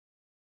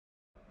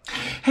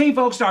Hey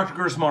folks, Dr.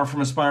 Gersmar from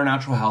Aspire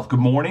Natural Health.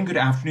 Good morning, good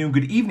afternoon,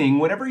 good evening,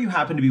 whenever you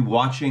happen to be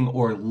watching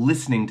or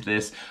listening to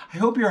this. I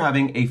hope you're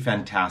having a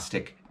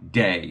fantastic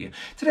day.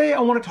 Today I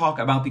want to talk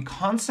about the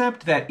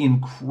concept that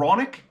in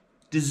chronic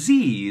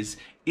disease,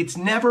 it's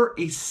never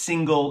a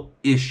single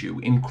issue.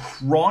 In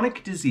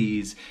chronic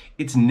disease,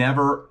 it's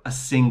never a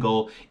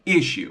single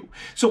issue.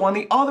 So on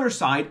the other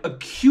side,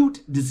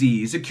 acute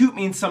disease. Acute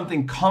means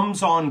something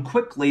comes on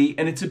quickly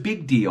and it's a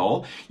big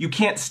deal. You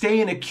can't stay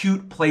in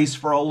acute place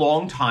for a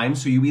long time,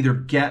 so you either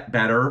get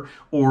better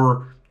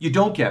or you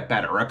don't get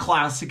better. A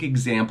classic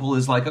example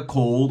is like a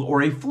cold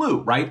or a flu,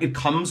 right? It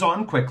comes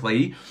on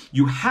quickly,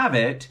 you have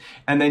it,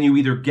 and then you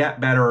either get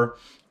better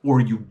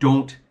or you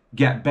don't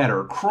get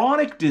better.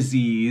 Chronic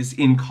disease,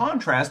 in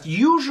contrast,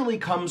 usually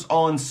comes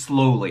on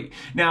slowly.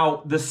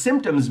 Now, the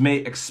symptoms may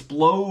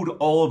explode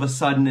all of a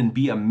sudden and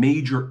be a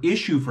major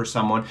issue for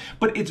someone,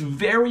 but it's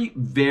very,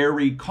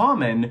 very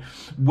common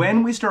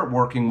when we start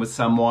working with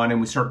someone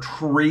and we start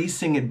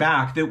tracing it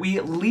back that we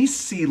at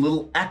least see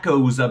little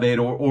echoes of it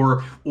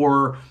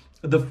or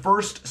the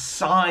first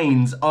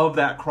signs of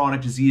that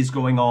chronic disease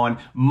going on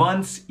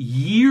months,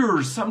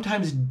 years,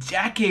 sometimes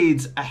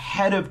decades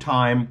ahead of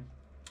time.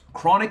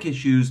 Chronic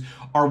issues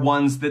are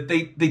ones that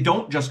they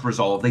don't just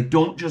resolve, they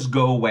don't just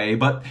go away,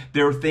 but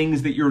they're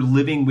things that you're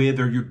living with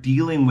or you're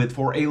dealing with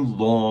for a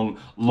long,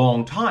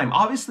 long time.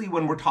 Obviously,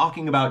 when we're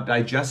talking about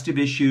digestive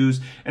issues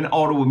and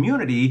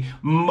autoimmunity,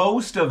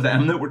 most of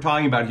them that we're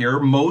talking about here,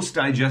 most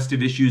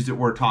digestive issues that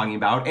we're talking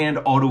about and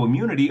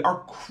autoimmunity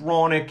are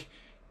chronic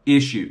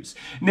issues.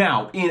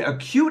 Now, in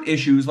acute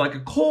issues like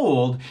a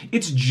cold,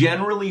 it's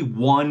generally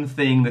one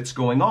thing that's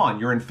going on.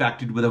 You're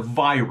infected with a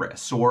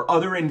virus or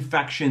other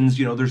infections,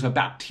 there's a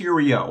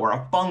bacteria or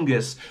a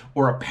fungus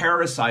or a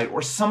parasite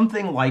or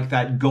something like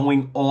that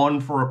going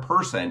on for a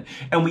person.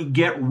 And we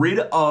get rid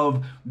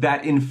of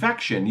that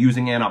infection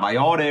using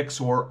antibiotics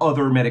or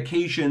other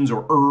medications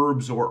or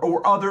herbs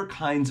or other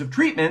kinds of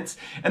treatments.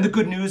 And the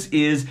good news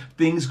is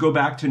things go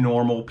back to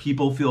normal.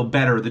 People feel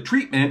better. The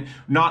treatment,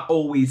 not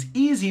always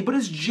easy, but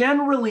is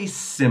generally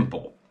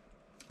simple.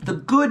 The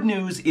good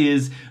news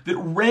is that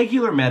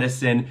regular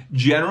medicine,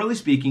 generally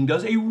speaking,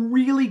 does a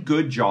really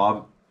good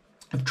job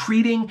of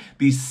treating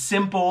these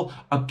simple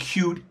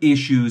acute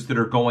issues that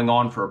are going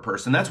on for a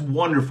person. That's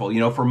wonderful.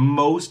 For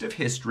most of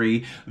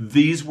history,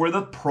 these were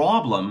the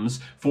problems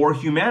for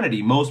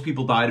humanity. Most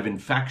people died of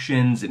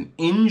infections and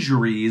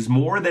injuries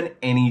more than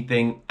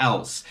anything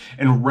else.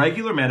 And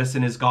regular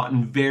medicine has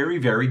gotten very,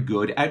 very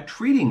good at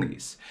treating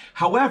these.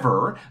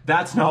 However,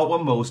 that's not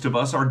what most of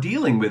us are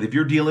dealing with. If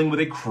you're dealing with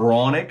a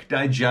chronic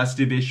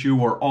digestive issue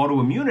or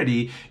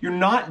autoimmunity, you're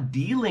not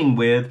dealing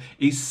with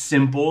a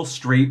simple,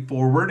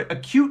 straightforward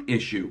acute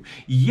issue.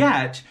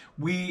 Yet,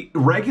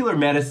 regular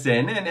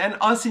medicine and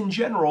us in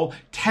general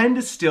tend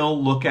to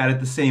still look at it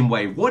the same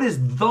way. What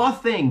is the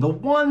thing, the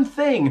one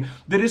thing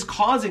that is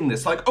causing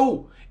this? Like,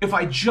 oh, if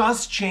I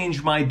just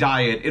change my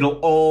diet, it'll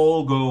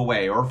all go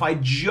away. Or if I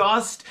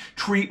just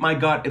treat my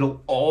gut,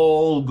 it'll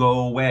all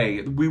go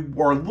away. We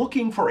are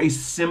looking for a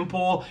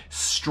simple,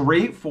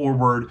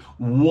 straightforward,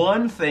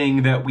 one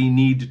thing that we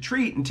need to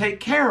treat and take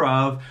care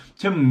of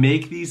to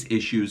make these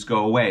issues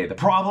go away. The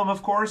problem,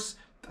 of course,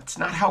 that's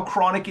not how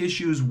chronic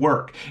issues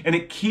work. And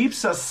it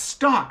keeps us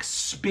stuck,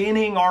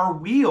 spinning our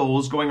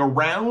wheels, going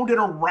around and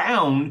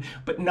around,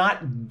 but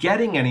not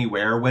getting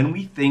anywhere when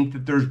we think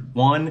that there's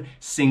one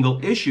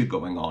single issue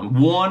going on.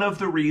 One of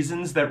the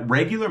reasons that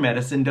regular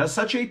medicine does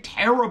such a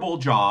terrible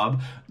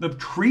job of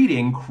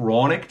treating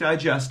chronic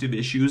digestive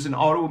issues and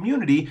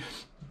autoimmunity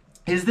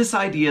is this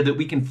idea that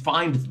we can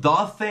find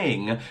the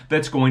thing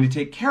that's going to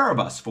take care of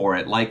us for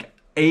it, like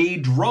a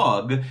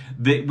drug,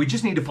 that we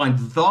just need to find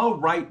the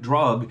right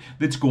drug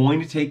that's going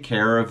to take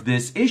care of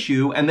this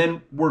issue, and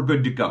then we're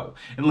good to go.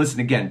 And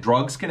listen, again,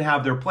 drugs can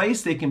have their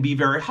place, they can be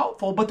very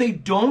helpful, but they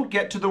don't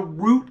get to the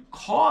root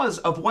cause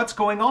of what's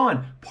going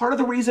on. Part of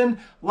the reason,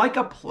 like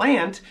a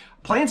plant,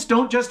 plants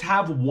don't just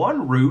have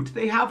one root,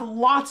 they have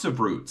lots of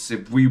roots.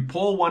 If we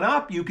pull one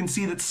up, you can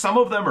see that some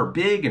of them are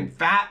big and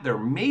fat, they're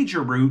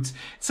major roots,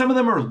 some of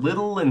them are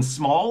little and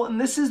small,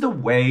 and this is the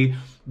way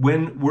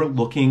when we're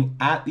looking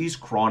at these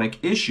chronic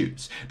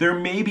issues. There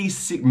may be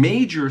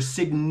major,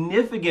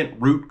 significant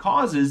root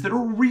causes that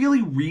are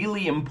really,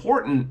 really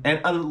important,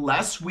 and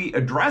unless we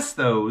address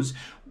those,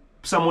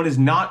 someone is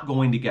not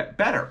going to get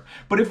better.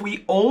 But if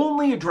we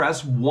only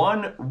address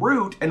one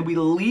root and we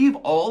leave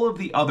all of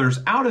the others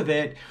out of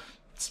it,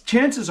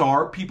 chances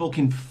are people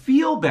can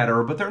feel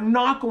better, but they're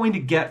not going to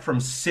get from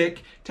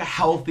sick to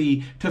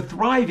healthy to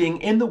thriving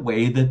in the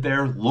way that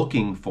they're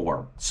looking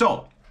for.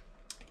 So,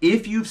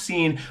 if you've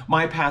seen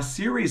my past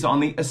series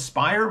on the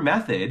Aspire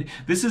method,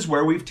 this is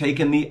where we've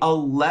taken the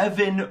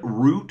 11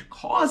 root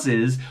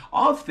causes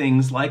of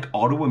things like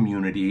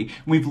autoimmunity.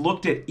 We've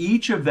looked at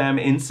each of them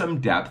in some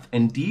depth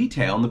and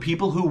detail. And the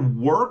people who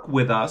work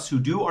with us,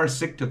 who do our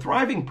Sick to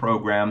Thriving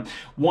program,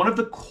 one of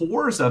the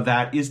cores of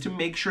that is to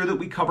make sure that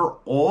we cover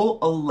all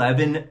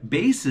 11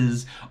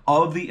 bases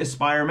of the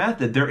Aspire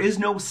method. There is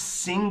no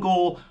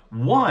single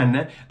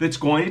one that's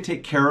going to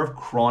take care of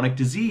chronic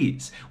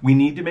disease. We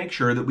need to make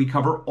sure that we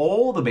cover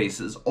all the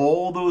bases,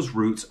 all those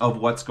roots of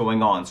what's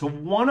going on. So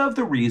one of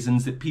the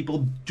reasons that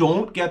people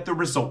don't get the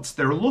results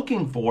they're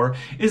looking for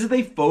is that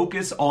they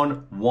focus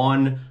on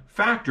one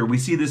factor. We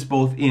see this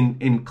both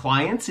in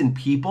clients, in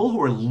people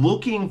who are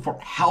looking for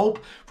help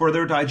for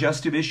their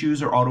digestive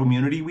issues or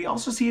autoimmunity. We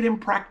also see it in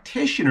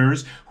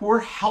practitioners who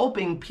are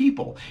helping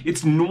people.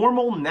 It's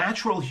normal,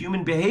 natural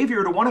human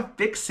behavior to want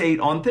to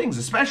fixate on things,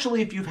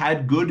 especially if you've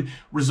had good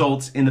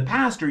results in the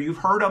past or you've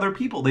heard other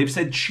people. They've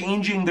said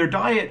changing their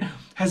diet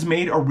has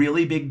made a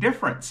really big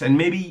difference. And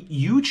maybe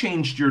you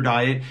changed your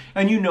diet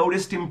and you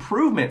noticed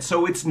improvement.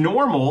 So it's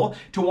normal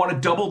to want to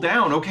double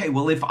down. Okay,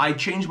 well, if I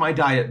change my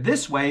diet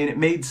this way and it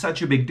made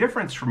such a big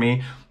difference for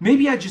me,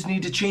 maybe I just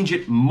need to change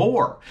it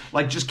more.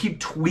 Like just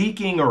keep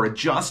tweaking or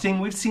adjusting.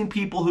 We've seen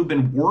people who've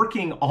been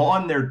working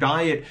on their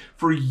diet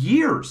for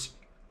years.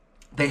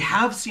 They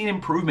have seen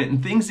improvement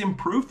and things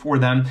improved for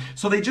them,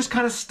 so they just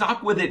kind of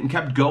stuck with it and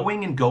kept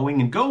going and going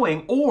and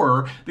going,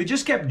 or they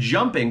just kept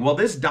jumping. Well,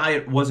 this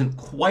diet wasn't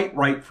quite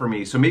right for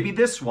me, so maybe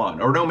this one,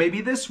 or no, maybe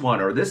this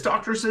one, or this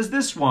doctor says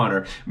this one,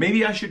 or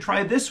maybe I should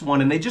try this one,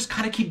 and they just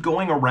kind of keep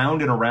going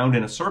around and around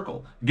in a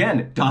circle.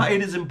 Again,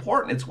 diet is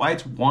important. It's why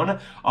it's one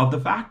of the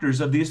factors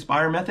of the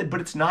Aspire method,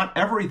 but it's not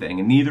everything,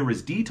 and neither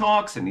is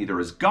detox, and neither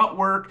is gut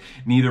work,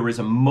 neither is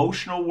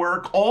emotional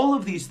work. All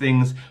of these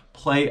things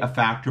play a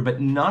factor,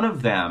 but none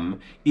of them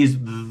is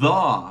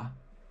the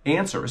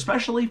answer,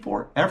 especially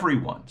for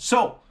everyone.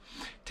 So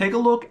take a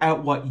look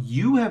at what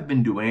you have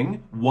been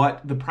doing,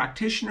 what the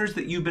practitioners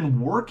that you've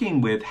been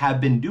working with have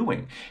been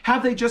doing.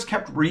 Have they just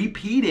kept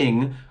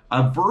repeating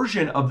a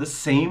version of the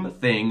same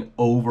thing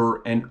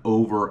over and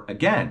over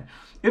again?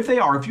 If they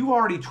are, if you've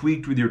already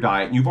tweaked with your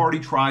diet and you've already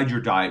tried your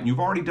diet and you've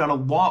already done a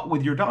lot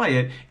with your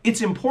diet,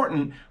 it's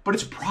important, but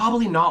it's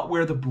probably not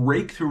where the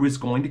breakthrough is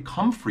going to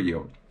come for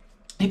you.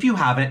 If you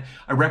haven't,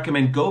 I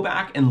recommend go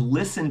back and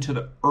listen to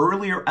the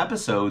earlier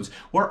episodes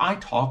where I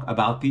talk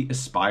about the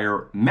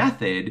Aspire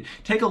method.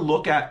 Take a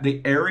look at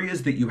the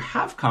areas that you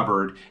have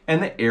covered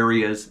and the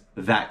areas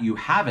that you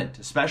haven't.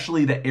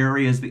 Especially the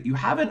areas that you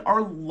haven't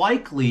are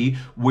likely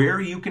where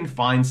you can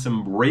find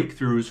some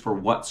breakthroughs for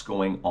what's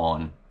going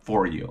on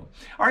for you.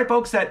 All right,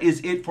 folks, that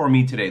is it for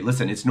me today.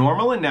 Listen, it's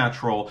normal and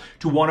natural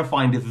to want to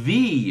find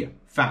the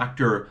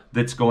factor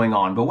that's going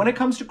on. But when it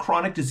comes to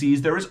chronic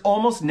disease, there is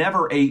almost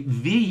never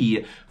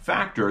the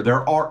factor.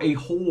 There are a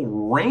whole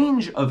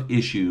range of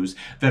issues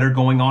that are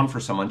going on for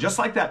someone. Just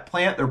like that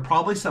plant, there are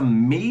probably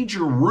some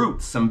major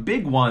roots, some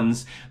big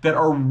ones that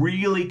are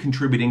really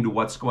contributing to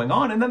what's going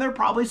on. And then there are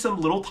probably some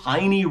little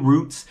tiny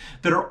roots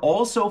that are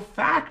also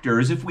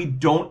factors. If we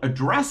don't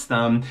address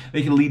them,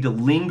 they can lead to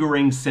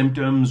lingering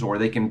symptoms, or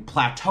they can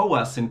plateau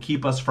us and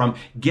keep us from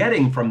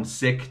getting from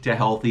sick to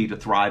healthy to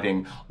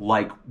thriving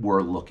like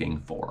we're looking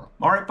for.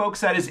 All right, folks,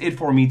 that is it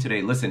for me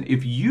today. Listen,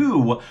 if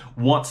you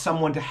want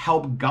someone to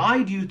help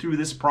guide you through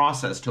this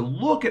process, to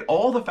look at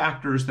all the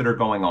factors that are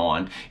going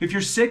on, if you're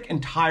sick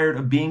and tired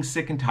of being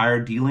sick and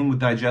tired, dealing with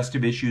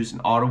digestive issues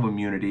and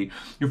autoimmunity,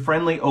 you're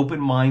friendly,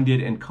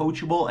 open-minded, and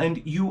coachable,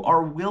 and you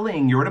are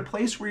willing, you're at a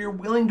place where you're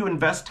willing to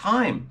invest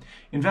time,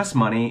 invest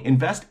money,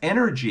 invest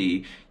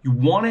energy, you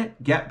want to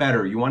get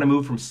better, you want to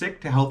move from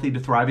sick to healthy to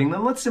thriving,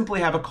 then let's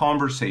simply have a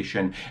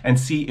conversation and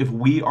see if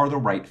we are the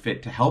right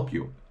fit to help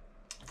you.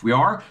 If we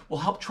are, we'll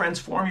help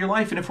transform your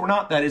life. And if we're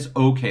not, that is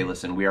okay.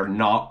 Listen, we are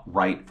not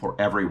right for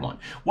everyone.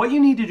 What you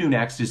need to do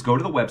next is go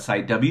to the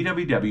website,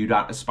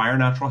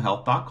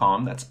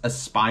 www.aspirenaturalhealth.com. That's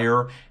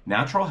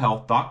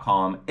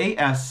aspirenaturalhealth.com,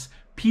 ASPIRE,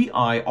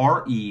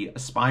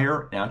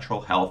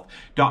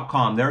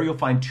 aspirenaturalhealth.com. There you'll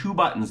find two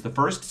buttons. The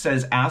first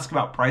says ask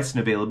about price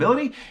and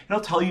availability.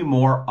 It'll tell you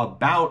more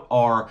about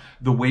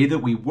the way that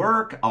we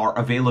work, our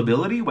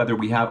availability, whether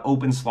we have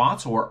open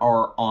slots or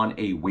are on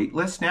a wait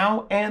list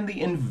now, and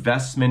the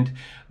investment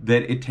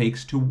that it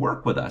takes to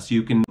work with us.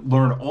 You can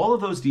learn all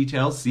of those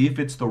details, see if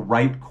it's the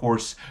right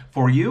course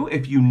for you.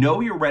 If you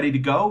know you're ready to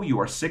go, you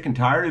are sick and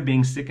tired of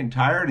being sick and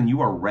tired, and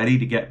you are ready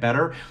to get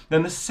better,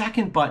 then the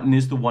second button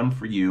is the one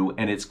for you,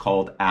 and it's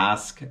called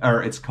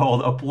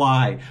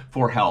apply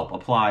for help.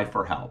 Apply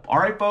for help. All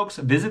right, folks,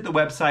 visit the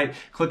website,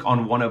 click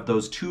on one of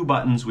those two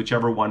buttons,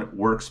 whichever one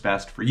works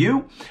best for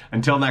you.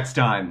 Until next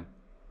time,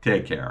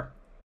 take care.